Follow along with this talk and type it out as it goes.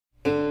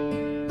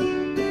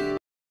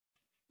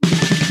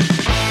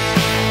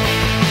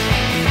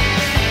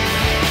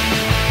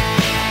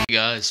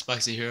guys,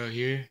 Spicy Hero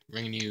here,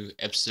 bringing you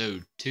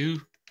episode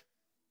 2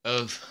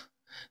 of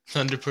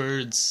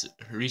Thunderbird's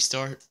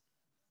Restart.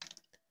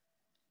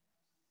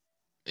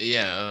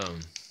 Yeah,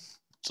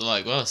 so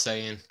like what I was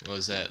saying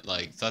was that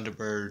like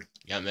Thunderbird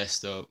got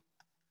messed up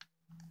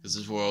because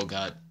this world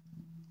got,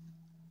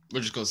 we're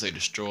just gonna say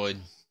destroyed.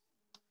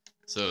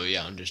 So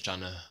yeah, I'm just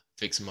trying to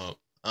fix him up.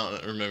 I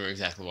don't remember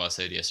exactly what I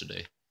said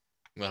yesterday.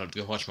 I'm gonna have to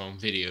go watch my own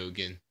video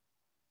again.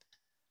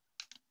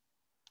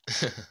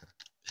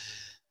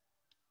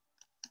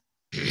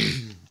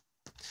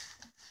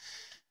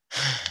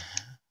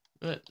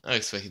 But I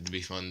expect it to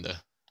be fun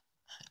to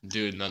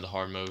do another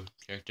hard mode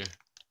character.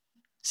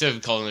 Instead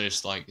of calling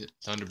this like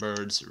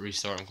Thunderbird's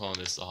Restart, I'm calling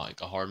this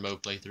like a hard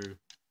mode playthrough.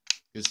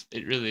 Because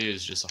it really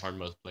is just a hard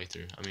mode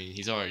playthrough. I mean,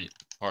 he's already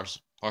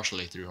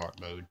partially through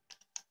hard mode.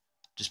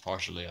 Just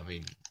partially, I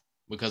mean,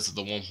 because of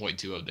the 1.2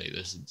 update,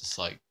 there's just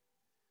like,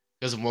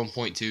 because of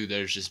 1.2,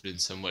 there's just been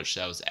so much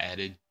that was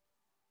added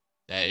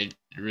that it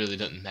really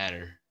doesn't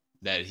matter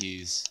that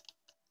he's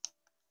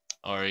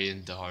already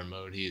into hard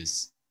mode.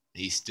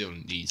 He still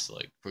needs to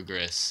like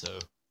progress. So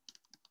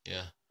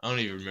yeah, I don't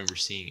even remember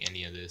seeing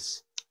any of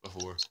this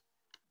before.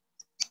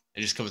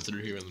 I just coming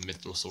through here with a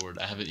mithril sword.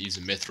 I haven't used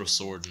a mithril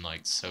sword in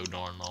like so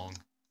darn long.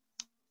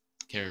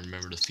 Can't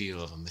remember the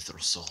feel of a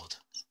mithril sword.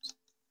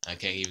 I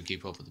can't even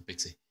keep up with the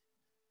pixie.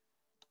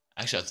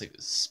 Actually, I think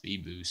it's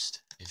speed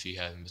boost if you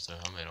have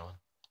mithril helmet on.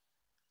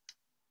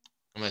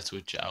 I'm gonna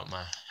switch out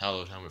my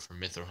hallowed helmet for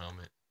mithril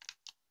helmet.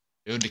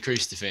 It will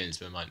decrease defense,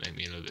 but it might make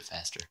me a little bit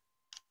faster.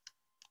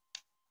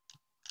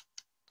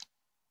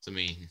 So I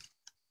mean,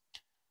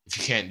 if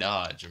you can't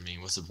dodge, I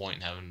mean, what's the point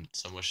in having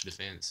so much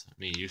defense? I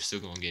mean, you're still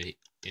gonna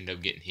end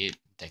up getting hit,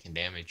 taking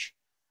damage.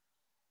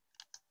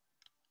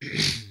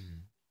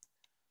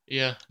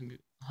 Yeah,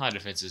 high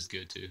defense is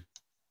good too.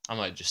 I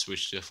might just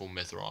switch to full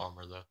mithril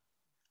armor though,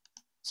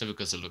 simply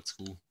because it looks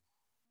cool.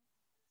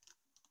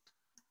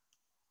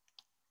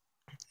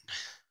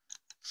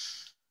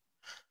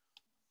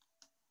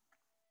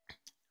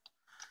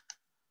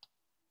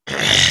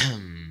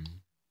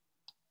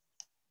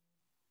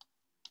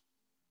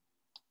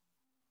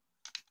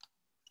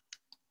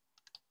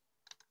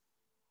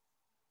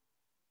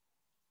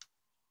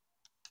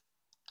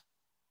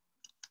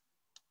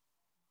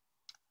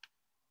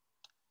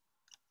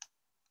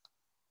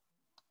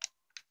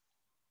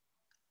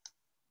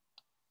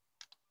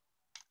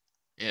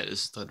 Yeah,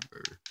 this is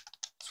Thunderbird.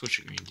 Switch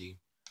to green team.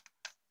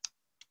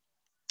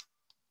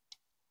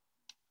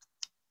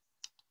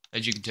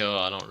 As you can tell,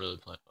 I don't really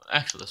play.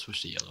 Actually, let's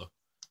switch to yellow.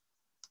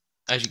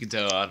 As you can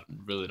tell, I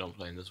really don't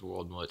play in this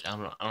world much. I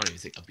don't even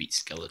think I beat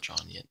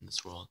Skeletron yet in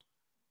this world.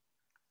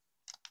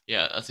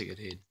 Yeah, I think I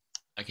did.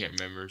 I can't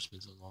remember. It's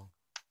been so long.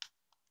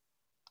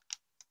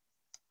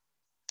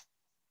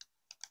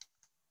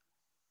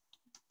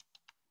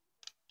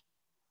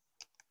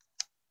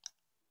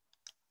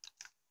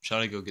 Should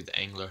I go get the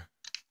angler?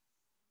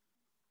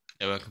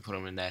 That way I can put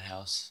him in that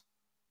house.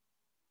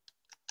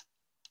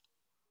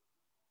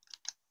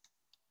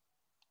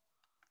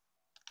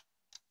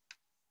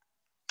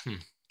 Who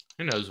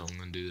knows what I'm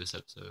gonna do this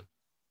episode?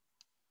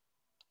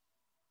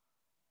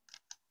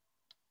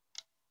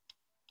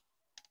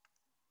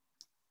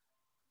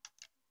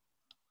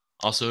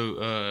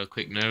 Also,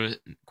 quick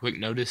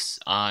notice.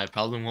 I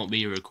probably won't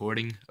be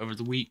recording over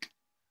the week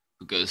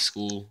because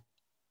school.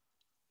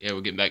 Yeah,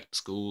 we're getting back to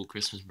school.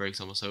 Christmas break's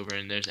almost over,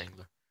 and there's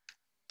angler.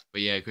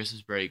 But yeah,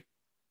 Christmas break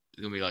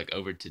is gonna be like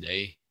over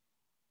today.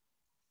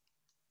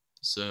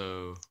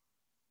 So,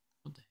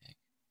 what the heck?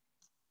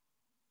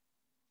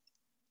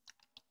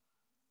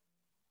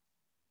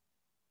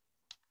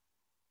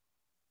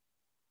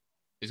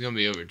 It's gonna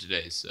be over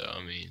today, so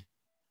I mean,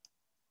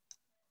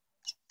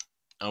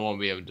 I won't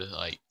be able to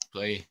like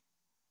play.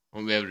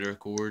 Won't be able to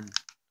record.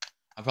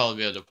 I'll probably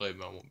be able to play,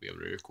 but I won't be able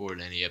to record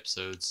any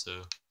episodes.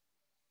 So,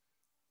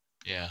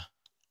 yeah.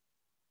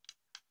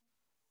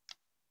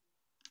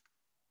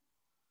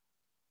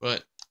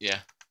 But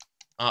yeah,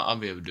 I'll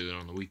be able to do it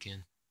on the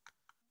weekend.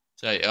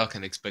 So y'all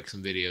can expect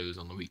some videos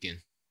on the weekend.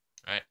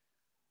 Alright?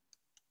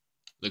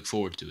 Look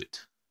forward to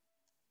it.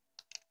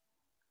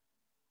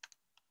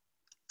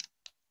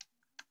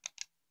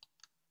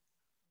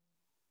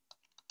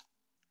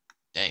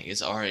 Dang,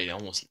 it's already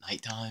almost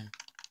nighttime.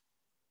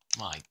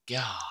 My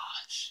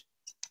gosh.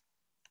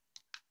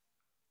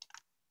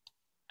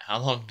 How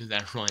long did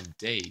that run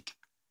take?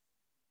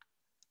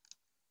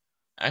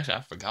 Actually,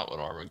 I forgot what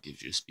armor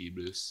gives you a speed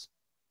boost.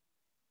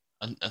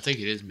 I think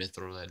it is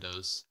mithril that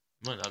does.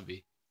 It might not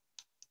be.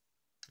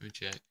 Let me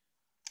check.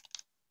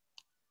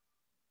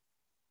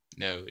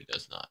 No, it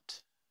does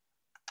not.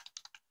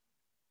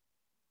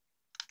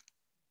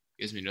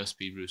 Gives me no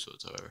speed boost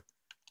whatsoever.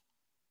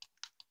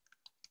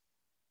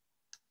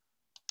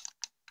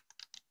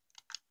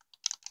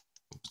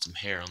 We'll put some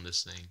hair on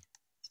this thing.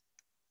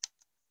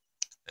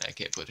 I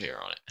can't put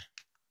hair on it.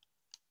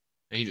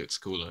 He looks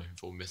cooler in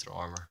full mithril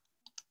armor.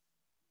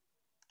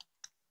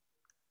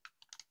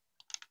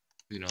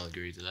 We can all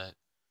agree to that.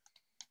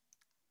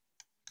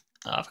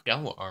 I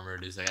forgot what armor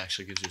it is that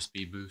actually gives you a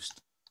speed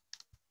boost.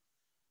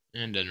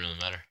 And it doesn't really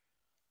matter.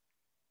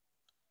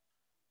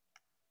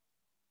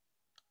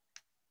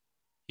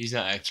 He's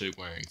not actually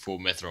wearing full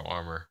metal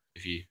armor,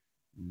 if you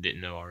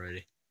didn't know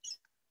already.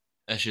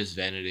 That's just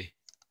vanity.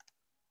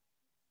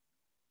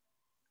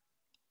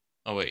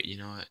 Oh wait, you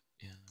know what?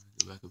 Yeah, let me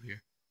go back up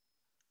here.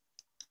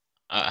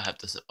 I have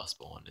to set my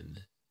spawn in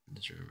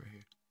this room right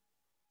here.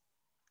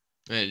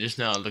 Man, just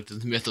now I looked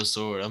at the mythril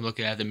sword. I'm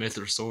looking at the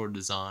mythril sword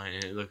design,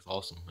 and it looks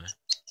awesome, man.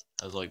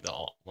 That was like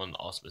one of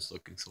the awesomest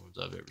looking swords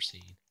I've ever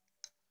seen.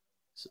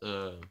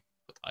 So,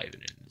 put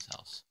Ivan in this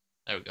house.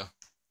 There we go.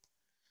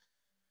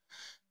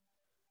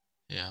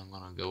 Yeah, I'm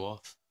gonna go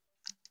off.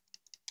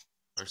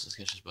 First, let's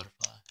catch this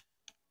butterfly.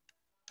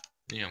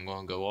 Yeah, I'm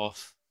gonna go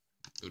off.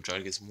 Go try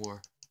to get some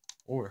more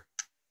ore.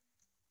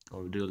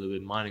 Or do a little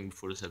bit of mining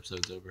before this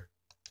episode's over.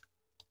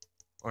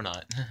 Or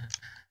not.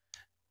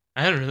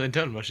 I haven't really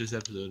done much this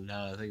episode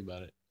now that I think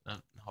about it.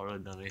 I've hardly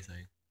done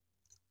anything.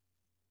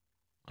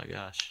 My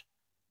gosh.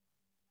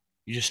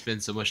 You just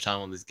spend so much time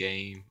on this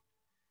game,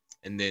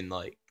 and then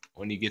like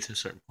when you get to a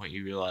certain point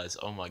you realize,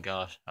 oh my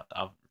gosh,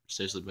 I've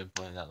seriously been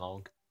playing that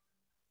long.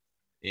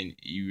 And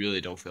you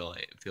really don't feel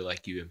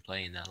like you've been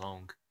playing that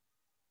long.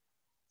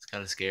 It's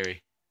kinda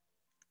scary.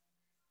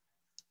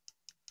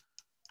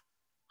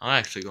 I'm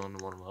actually going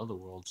to one of my other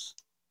worlds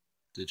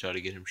to try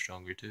to get him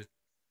stronger too.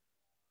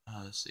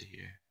 Let's see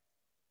here.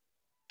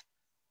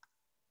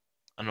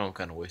 I know I'm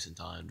kind of wasting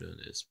time doing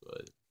this,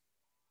 but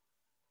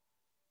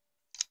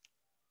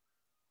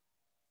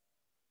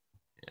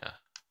yeah.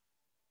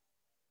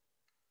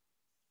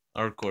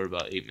 I'll record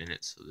about 8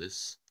 minutes of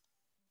this.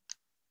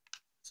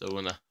 So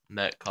when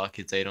that clock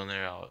hits 8 on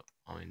there, I'll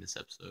end this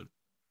episode.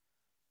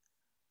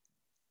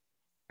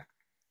 Let's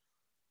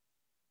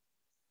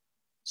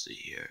see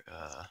here.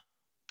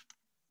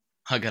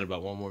 I got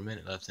about 1 more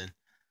minute left in.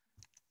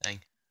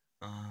 Dang.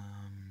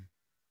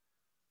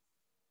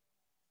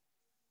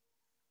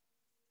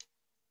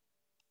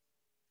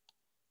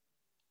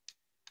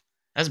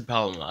 That's a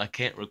problem. I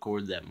can't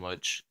record that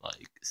much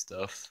like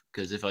stuff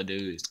because if I do,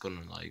 it's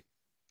gonna like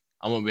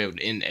I won't be able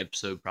to end the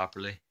episode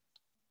properly,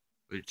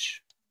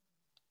 which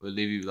will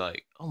leave you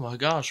like, oh my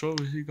gosh, what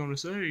was he gonna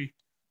say?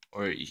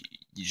 Or you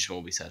just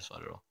won't be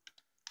satisfied at all.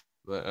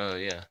 But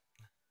yeah,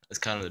 that's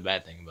kind of the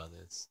bad thing about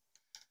this.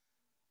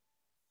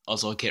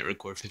 Also, I can't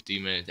record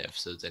 15-minute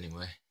episodes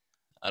anyway.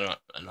 I don't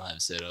have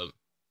it set up.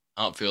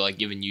 I don't feel like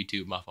giving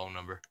YouTube my phone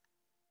number.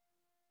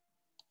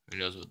 Who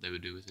knows what they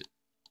would do with it?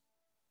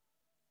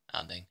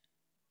 Ah, dang.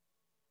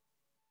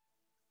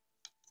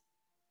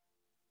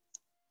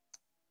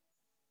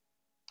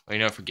 Well,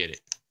 you know, forget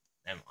it.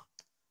 Never mind.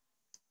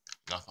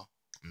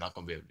 I'm not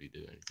gonna be able to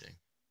do anything.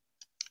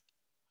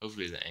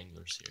 Hopefully the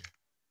angler's here.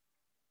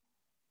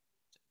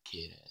 Where's that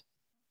kid at?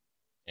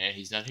 Yeah,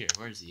 he's not here.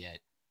 Where is he at?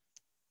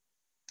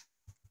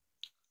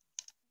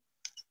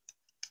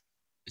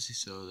 Is he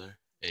still there?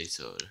 Yeah, he's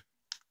still there.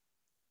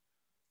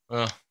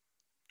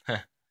 Well,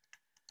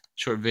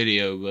 short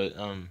video, but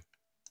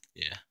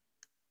yeah.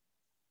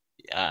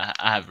 I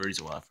have a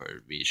reason why for it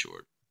to be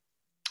short.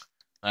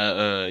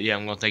 Yeah,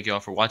 I'm gonna thank y'all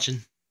for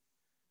watching.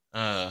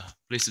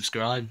 Please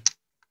subscribe.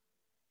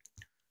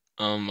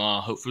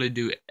 Hopefully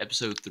do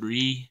episode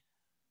 3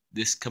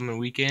 this coming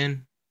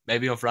weekend,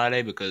 maybe on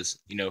Friday because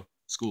you know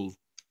school,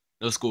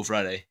 no school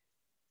Friday.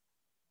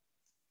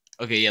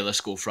 Okay, yeah, let's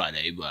school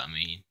Friday, but I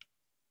mean,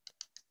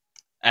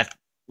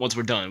 once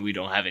we're done, we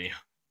don't have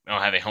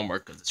any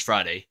homework because it's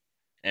Friday,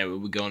 and we'll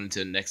be going into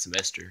the next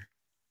semester.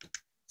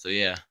 So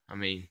yeah, I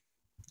mean,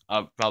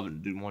 I'll probably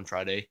do one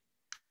Friday.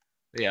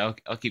 But yeah,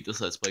 I'll keep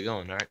this Let's Play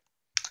going, alright?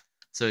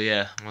 So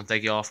yeah, I want to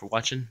thank you all for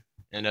watching,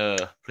 and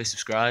please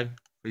subscribe,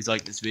 please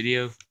like this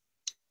video,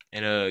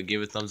 and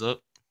give it a thumbs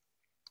up,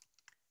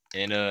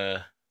 and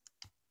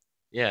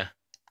yeah,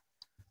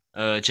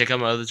 check out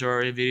my other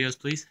Terraria videos,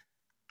 please.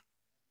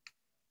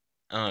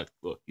 Well,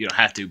 you don't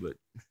have to, but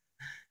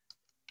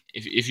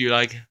if you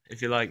like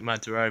my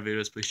Terraria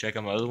videos, please check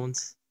out my other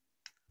ones.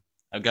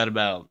 I've got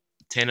about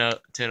 10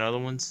 other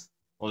ones.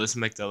 Well, this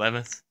will make the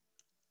 11th,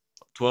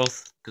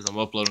 12th, because I'm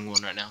uploading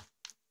one right now.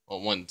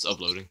 Well, one's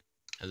uploading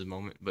at the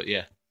moment, but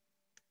yeah.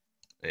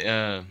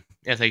 Yeah,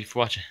 thank you for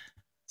watching.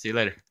 See you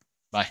later.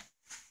 Bye.